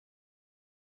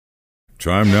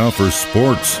Time now for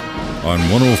sports on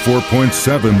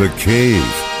 104.7 The Cave.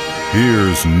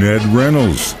 Here's Ned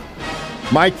Reynolds.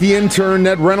 Mike the intern,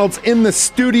 Ned Reynolds in the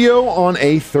studio on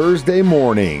a Thursday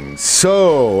morning.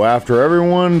 So, after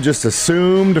everyone just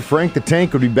assumed Frank the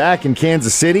Tank would be back in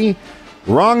Kansas City,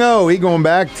 wrong-o, he going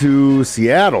back to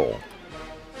Seattle.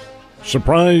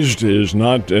 Surprised is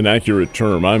not an accurate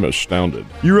term. I'm astounded.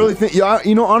 You really think? Yeah,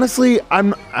 you know, honestly,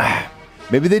 I'm.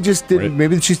 Maybe they just didn't. Right.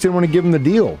 Maybe they just didn't want to give him the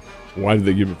deal. Why did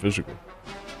they give a physical?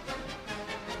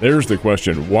 There's the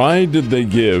question. Why did they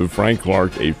give Frank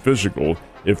Clark a physical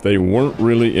if they weren't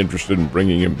really interested in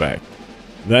bringing him back?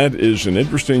 That is an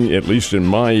interesting, at least in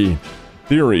my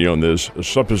theory on this,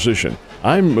 supposition.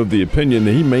 I'm of the opinion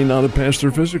that he may not have passed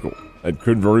their physical. That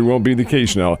could very well be the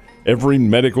case. Now, every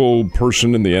medical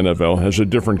person in the NFL has a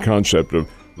different concept of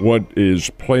what is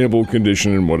playable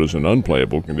condition and what is an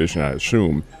unplayable condition, I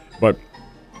assume. But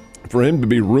for him to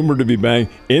be rumored to be back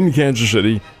in Kansas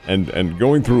City and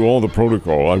going through all the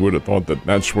protocol, I would have thought that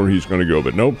that's where he's going to go.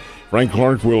 But nope, Frank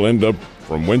Clark will end up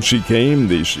from whence he came,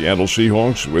 the Seattle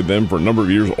Seahawks, with them for a number of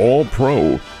years,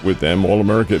 all-pro with them,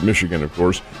 All-America at Michigan, of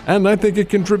course. And I think it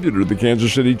contributed to the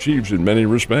Kansas City Chiefs in many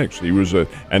respects. He was an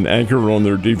anchor on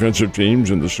their defensive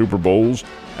teams in the Super Bowls,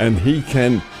 and he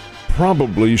can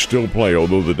probably still play,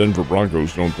 although the Denver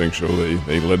Broncos don't think so.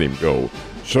 They let him go.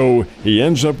 So he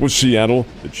ends up with Seattle.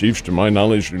 The Chiefs, to my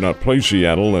knowledge, do not play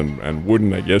Seattle and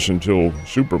wouldn't, I guess, until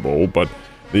Super Bowl. But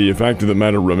the fact of the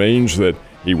matter remains that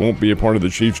he won't be a part of the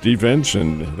Chiefs' defense,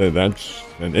 and that's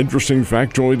an interesting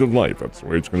factoid of life. That's the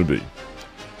way it's going to be.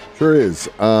 Sure is.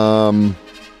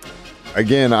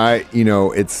 Again,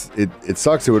 it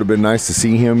sucks. It would have been nice to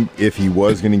see him if he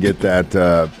was going to get that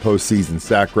postseason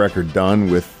sack record done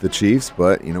with the Chiefs.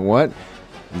 But you know what?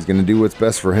 He's going to do what's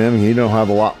best for him. He don't have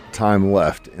a lot of time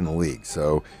left in the league.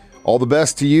 So all the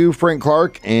best to you, Frank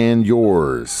Clark, and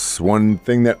yours. One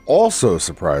thing that also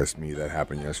surprised me that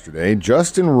happened yesterday,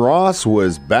 Justin Ross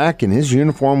was back in his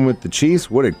uniform with the Chiefs.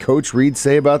 What did Coach Reed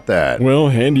say about that? Well,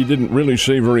 Andy didn't really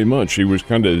say very much. He was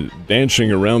kind of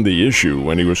dancing around the issue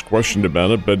when he was questioned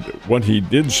about it. But what he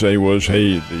did say was,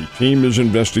 hey, the team is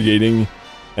investigating,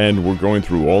 and we're going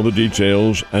through all the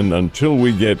details. And until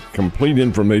we get complete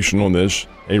information on this,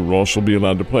 hey, Ross will be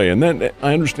allowed to play. And that,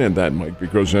 I understand that, Mike,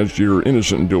 because as you're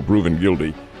innocent until proven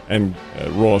guilty. And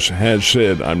Ross has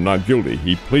said, I'm not guilty.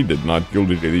 He pleaded not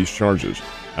guilty to these charges.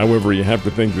 However, you have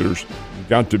to think there's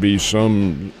got to be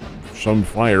some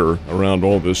fire around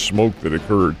all this smoke that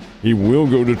occurred. He will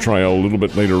go to trial a little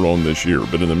bit later on this year.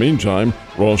 But in the meantime,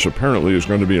 Ross apparently is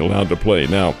going to be allowed to play.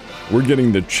 Now, we're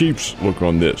getting the Chiefs' look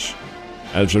on this.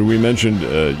 As we mentioned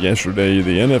yesterday,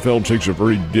 the NFL takes a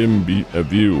very dim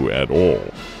view at all,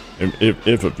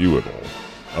 if a view at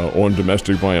all, on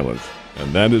domestic violence.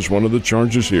 And that is one of the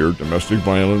charges here, domestic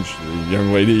violence. The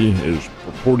young lady is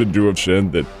purported to have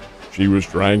said that she was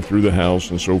dragged through the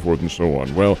house and so forth and so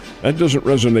on. Well, that doesn't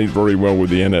resonate very well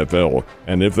with the NFL.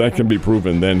 And if that can be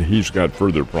proven, then he's got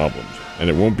further problems. And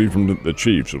it won't be from the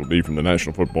Chiefs. It'll be from the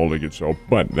National Football League itself.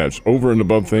 But that's over and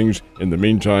above things. In the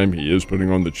meantime, he is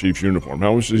putting on the Chiefs uniform.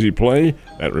 How much does he play?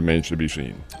 That remains to be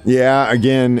seen. Yeah,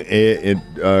 again,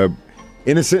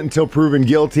 innocent until proven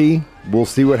guilty. We'll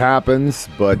see what happens.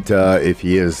 But if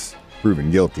he is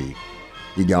proven guilty,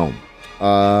 he gone.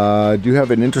 Do have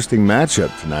an interesting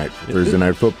matchup tonight for Thursday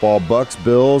Night Football.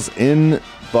 Bucs-Bills in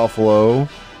Buffalo.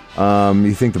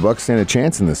 You think the Bucs stand a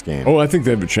chance in this game? Oh, I think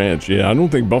they have a chance, yeah. I don't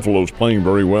think Buffalo's playing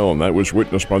very well, and that was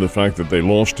witnessed by the fact that they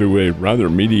lost to a rather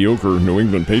mediocre New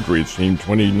England Patriots team,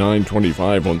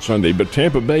 29-25 on Sunday. But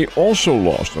Tampa Bay also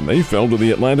lost, and they fell to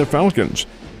the Atlanta Falcons.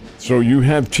 So you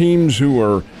have teams who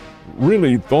are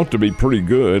really thought to be pretty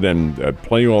good and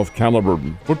playoff caliber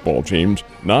football teams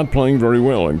not playing very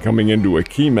well and coming into a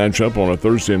key matchup on a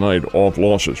Thursday night off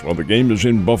losses. Well, the game is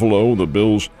in Buffalo. The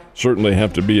Bills certainly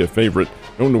have to be a favorite.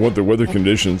 Don't know what the weather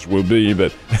conditions will be,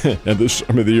 but at this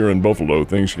time of the year in Buffalo,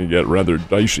 things can get rather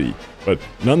dicey. But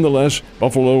nonetheless,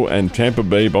 Buffalo and Tampa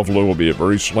Bay. Buffalo will be a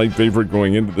very slight favorite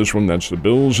going into this one. That's the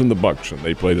Bills and the Bucs, and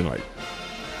they play tonight.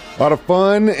 A lot of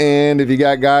fun, and if you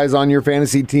got guys on your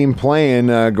fantasy team playing,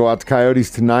 go out to Coyotes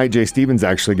tonight. Jay Stevens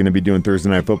actually going to be doing Thursday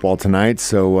Night Football tonight,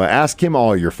 so ask him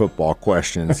all your football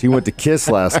questions. He went to Kiss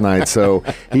last night, so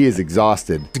he is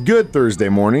exhausted. It's a good Thursday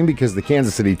morning because the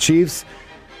Kansas City Chiefs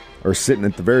are sitting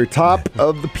at the very top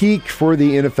of the peak for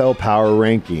the NFL Power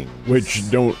Rankings. Which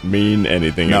don't mean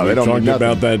anything. No, they don't mean nothing. We've talked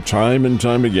about that time and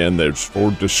time again. That's for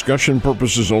discussion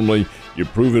purposes only. You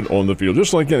prove it on the field,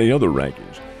 just like any other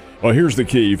rankings. Well, here's the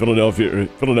key.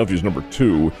 Philadelphia's number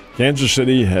 2. Kansas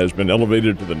City has been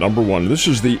elevated to the number 1. This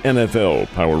is the NFL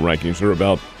Power Rankings. There are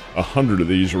about 100 of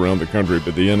these around the country,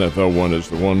 but the NFL one is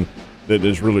the one that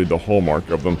is really the hallmark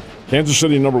of them. Kansas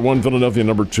City number 1, Philadelphia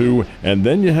number 2, and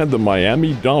then you have the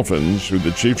Miami Dolphins, who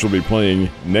the Chiefs will be playing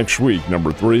next week,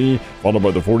 number 3, followed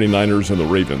by the 49ers and the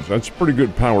Ravens. That's a pretty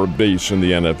good power base in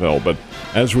the NFL, but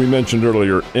as we mentioned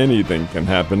earlier, anything can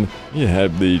happen. You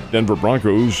have the Denver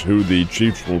Broncos, who the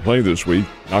Chiefs will play this week,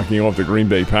 knocking off the Green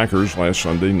Bay Packers last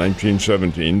Sunday,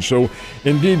 19-17. So,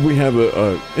 indeed, we have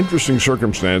an interesting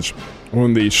circumstance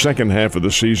on the second half of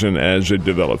the season as it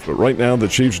develops. But right now, the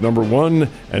Chiefs number 1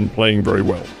 and playing very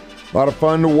well. A lot of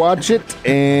fun to watch it,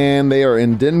 and they are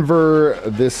in Denver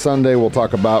this Sunday. We'll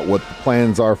talk about what the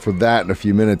plans are for that in a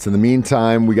few minutes. In the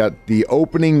meantime, we got the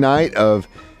opening night of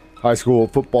high school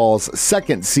football's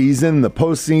second season, the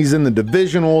postseason, the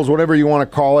divisionals, whatever you want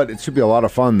to call it. It should be a lot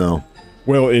of fun, though.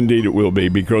 Well, indeed it will be,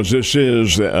 because this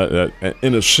is,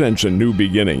 in a sense, a new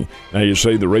beginning. Now, you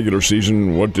say the regular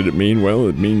season, what did it mean? Well,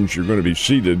 it means you're going to be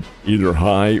seated either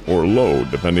high or low,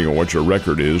 depending on what your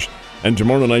record is. And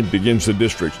tomorrow night begins the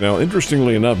districts. Now,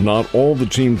 interestingly enough, not all the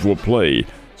teams will play.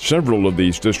 Several of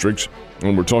these districts,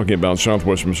 when we're talking about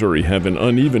Southwest Missouri, have an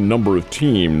uneven number of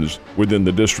teams within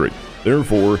the district.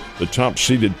 Therefore, the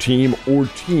top-seeded team or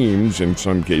teams, in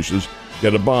some cases,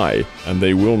 get a bye, and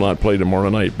they will not play tomorrow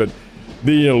night. But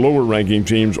the lower-ranking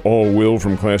teams all will,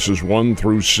 from classes 1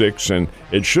 through 6, and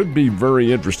it should be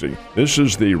very interesting. This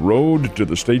is the road to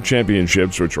the state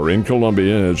championships, which are in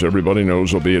Columbia. As everybody knows,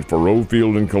 they'll be at Faurot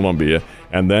Field in Columbia,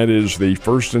 and that is the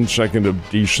 1st and 2nd of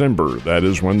December. That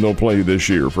is when they'll play this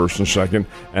year, 1st and 2nd,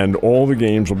 and all the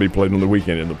games will be played on the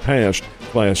weekend. In the past,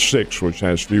 Class 6, which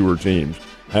has fewer teams,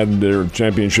 had their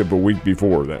championship a week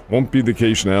before. That won't be the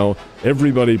case now.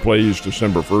 Everybody plays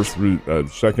December 1st through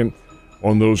 2nd.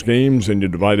 On those games, and you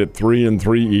divide it 3 and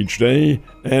 3 each day,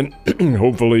 and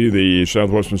hopefully the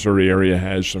Southwest Missouri area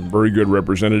has some very good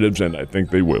representatives, and I think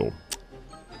they will.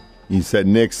 You said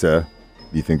Nixa.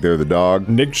 Do you think they're the dog?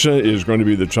 Nixa is going to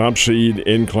be the top seed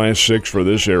in Class 6 for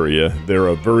this area. They're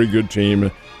a very good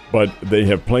team, but they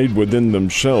have played within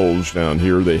themselves down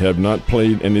here. They have not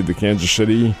played any of the Kansas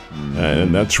City,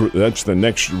 and that's the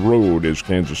next road is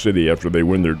Kansas City after they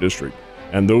win their district.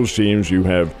 And those teams, you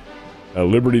have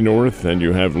Liberty North, and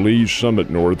you have Lee Summit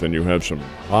North, and you have some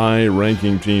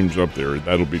high-ranking teams up there.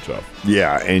 That'll be tough.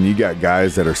 Yeah, and you got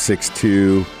guys that are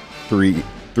 6'2",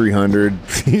 300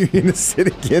 you're going to sit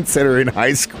against that are in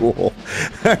high school.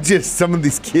 Just some of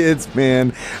these kids,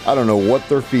 man, I don't know what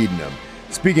they're feeding them.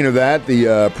 Speaking of that,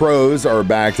 the pros are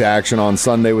back to action on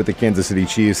Sunday with the Kansas City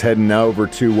Chiefs heading over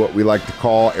to what we like to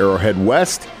call Arrowhead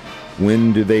West.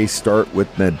 When do they start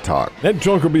with Ned Talk? Ned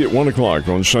Talk will be at 1 o'clock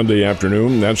on Sunday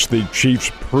afternoon. That's the Chiefs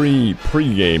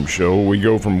pre-game show. We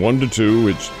go from 1 to 2.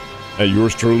 It's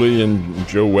yours truly and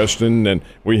Joe Weston, and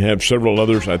we have several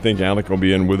others. I think Alec will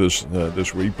be in with us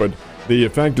this week. But the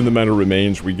fact of the matter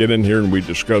remains, we get in here and we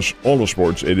discuss all the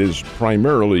sports. It is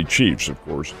primarily Chiefs, of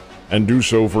course, and do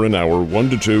so for an hour, 1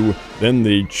 to 2. Then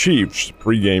the Chiefs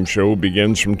pre-game show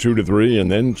begins from 2 to 3,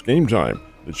 and then it's game time.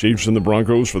 The Chiefs and the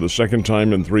Broncos for the second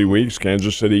time in 3 weeks.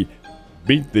 Kansas City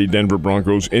beat the Denver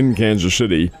Broncos in Kansas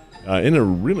City in a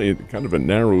really kind of a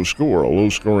narrow score, a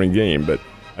low-scoring game. But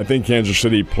I think Kansas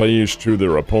City plays to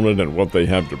their opponent and what they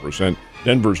have to present.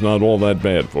 Denver's not all that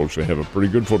bad, folks. They have a pretty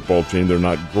good football team. They're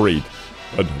not great,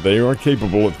 but they are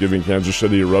capable of giving Kansas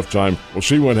City a rough time. We'll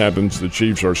see what happens. The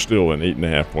Chiefs are still an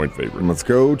 8.5-point favorite. Let's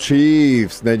go,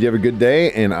 Chiefs. Ned, you have a good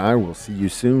day, and I will see you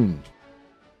soon.